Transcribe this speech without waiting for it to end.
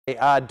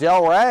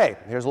Delray.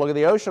 Here's a look at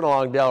the ocean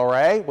along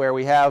Delray, where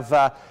we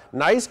have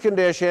nice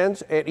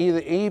conditions. At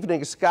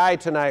evening sky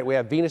tonight, we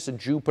have Venus and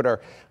Jupiter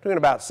doing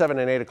about 7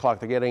 and 8 o'clock.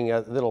 They're getting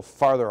a little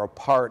farther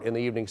apart in the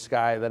evening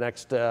sky the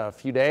next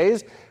few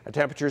days.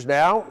 Temperatures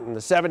now in the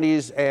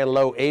 70s and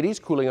low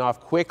 80s, cooling off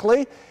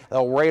quickly.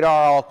 The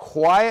radar all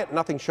quiet,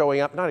 nothing showing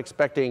up, not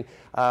expecting.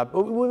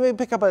 We may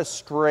pick up a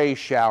stray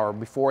shower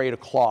before 8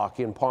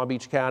 o'clock in Palm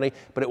Beach County,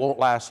 but it won't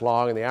last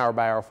long in the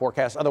hour-by-hour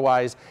forecast.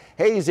 Otherwise,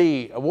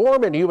 hazy,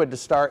 warm and humid to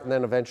start, and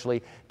then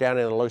eventually down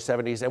in the low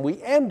 70s. And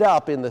we end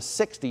up in the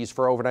 60s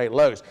for overnight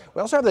lows.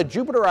 We also have the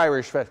Jupiter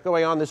Irish Fest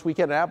going on this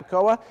weekend in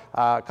Abacoa.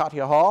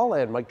 Katya Hall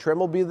and Mike Trim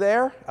will be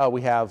there.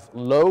 We have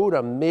low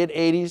to mid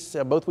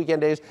 80s both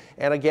weekend days.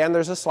 And again,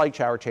 there's a slight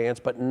shower chance,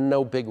 but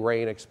no big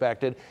rain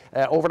expected.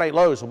 Overnight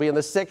lows will be in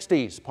the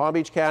 60s. Palm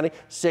Beach County,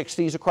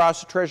 60s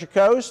across the Treasure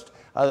Coast.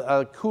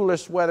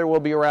 Coolest weather will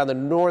be around the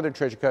northern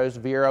Treasure Coast,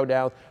 Vero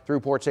down through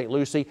Port St.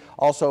 Lucie.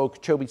 Also,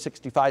 Okeechobee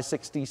 65,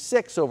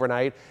 66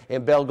 overnight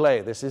in Belle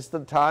Glade. This is the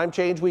time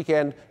change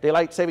weekend.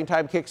 Daylight saving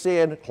time kicks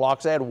in.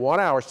 Clocks add 1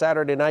 hour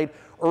Saturday night,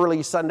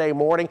 early Sunday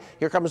morning.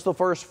 Here comes the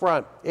first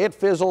front. It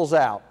fizzles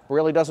out.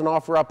 Really doesn't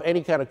offer up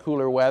any kind of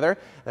cooler weather.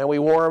 And we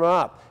warm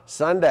up.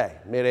 Sunday,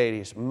 mid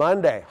 80s.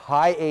 Monday,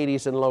 high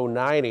 80s and low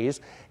 90s.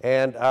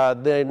 And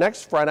the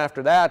next front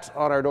after that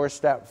on our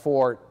doorstep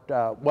for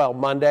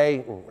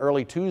Monday,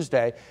 early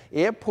Tuesday,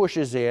 it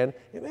pushes in.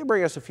 It may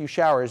bring us a few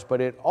showers,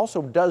 but it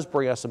also does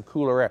bring us some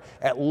cooler air.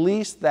 At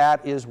least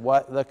that is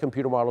what the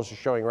computer models are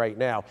showing right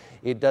now.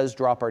 It does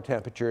drop our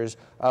temperatures,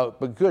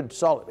 but good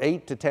solid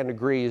 8 to 10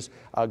 degrees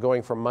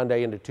going from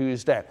Monday into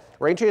Tuesday.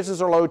 Rain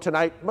chances are low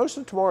tonight. Most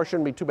of tomorrow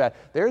shouldn't be too bad.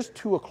 There's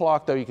 2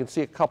 o'clock though. You can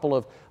see a couple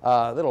of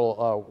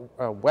little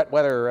wet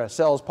weather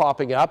cells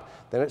popping up.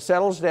 Then it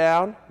settles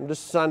down into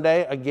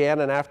Sunday. Again,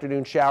 an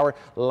afternoon shower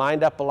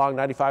lined up along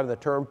 95 and the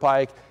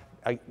Turnpike.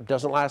 It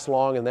doesn't last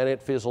long, and then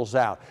it fizzles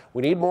out.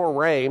 We need more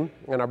rain,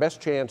 and our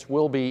best chance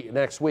will be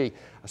next week.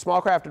 A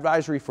small craft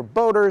advisory for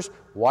boaters.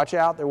 Watch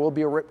out, there will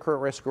be a rip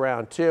current risk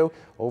around too.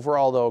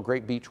 Overall, though, a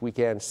great beach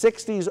weekend.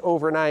 60s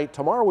overnight.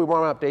 Tomorrow we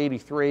warm up to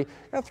 83.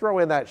 Gotta throw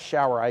in that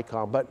shower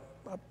icon, but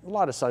a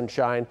lot of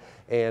sunshine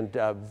and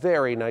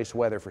very nice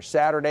weather for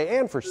Saturday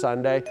and for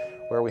Sunday,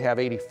 where we have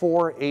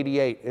 84,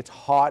 88. It's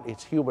hot,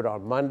 it's humid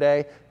on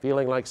Monday,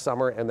 feeling like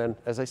summer. And then,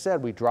 as I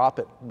said, we drop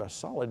it a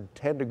solid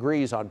 10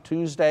 degrees on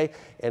Tuesday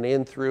and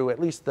in through at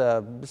least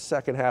the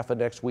second half of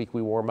next week.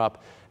 We warm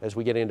up as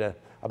we get into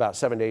about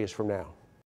 7 days from now.